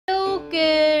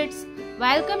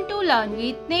Welcome to Learn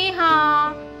with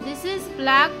Neha. This is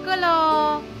black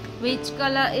color. Which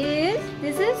color is?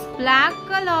 This is black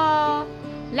color.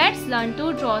 Let's learn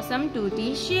to draw some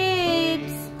 2D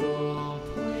shapes.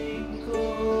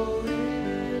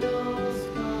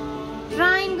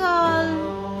 Triangle,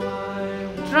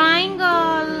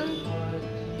 triangle.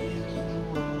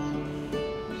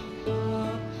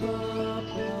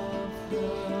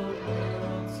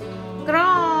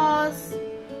 Cross,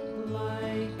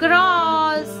 cross.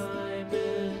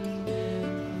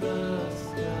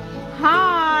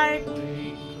 Heart,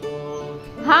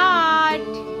 heart.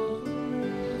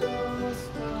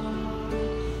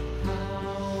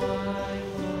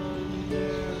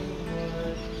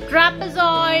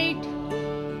 Trapezoid,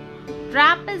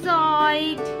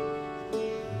 trapezoid.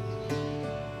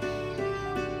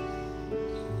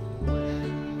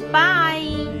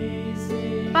 Pie,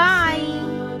 pie.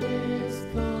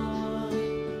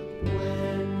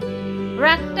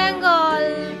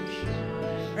 Rectangle,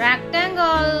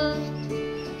 rectangle.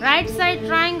 Right side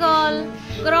triangle,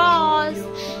 cross,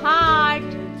 heart,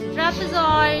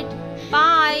 trapezoid,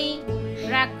 pie,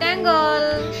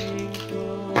 rectangle.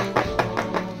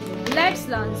 Let's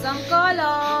learn some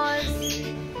colors.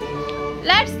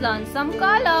 Let's learn some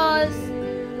colors.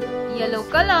 Yellow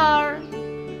color,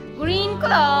 green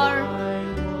color,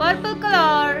 purple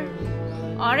color,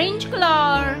 orange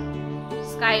color,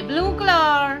 sky blue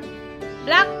color,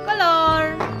 black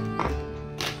color,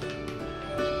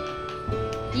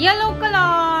 yellow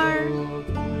color,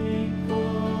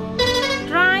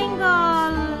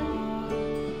 triangle,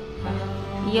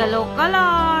 yellow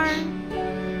color,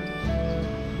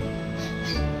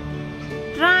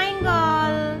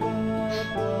 triangle,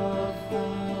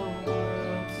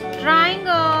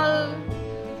 triangle,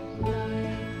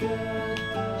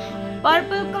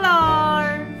 purple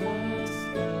color,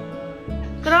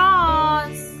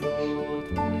 cross,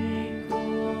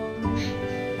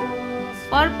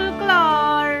 purple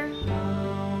color,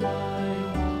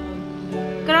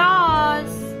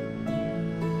 cross,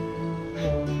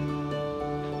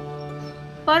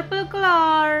 purple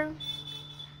color,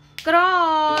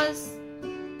 cross,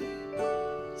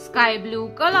 sky blue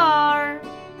color,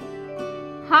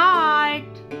 heart,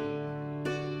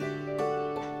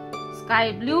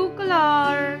 sky blue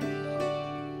color,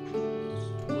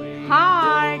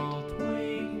 heart,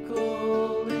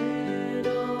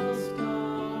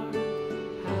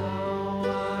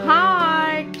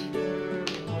 heart,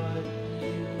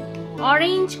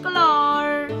 orange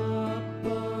color,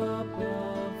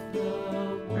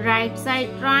 right side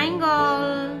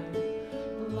triangle,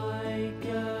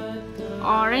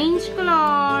 orange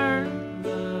color,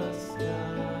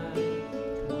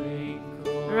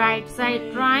 right side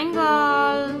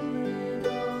triangle,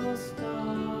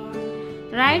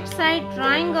 right side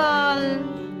triangle,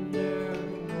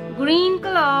 green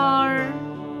color,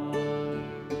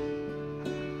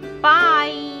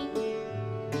 pie,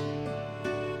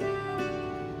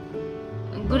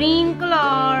 green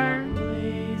color,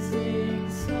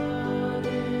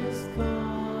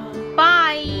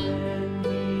 pie,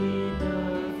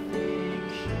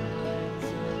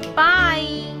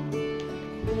 pie,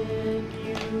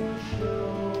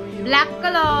 black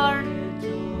color,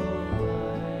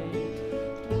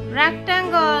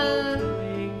 rectangle,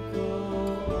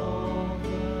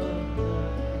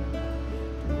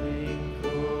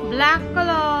 black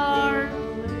color,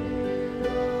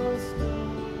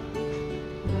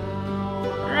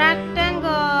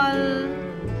 rectangle,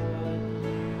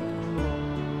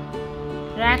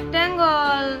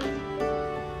 rectangle,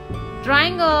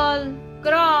 triangle,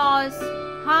 cross,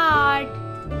 heart,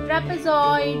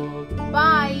 trapezoid,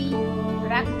 pie,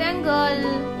 rectangle.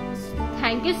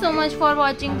 Thank you so much for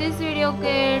watching this video,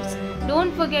 kids.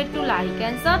 Don't forget to like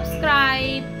and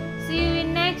subscribe.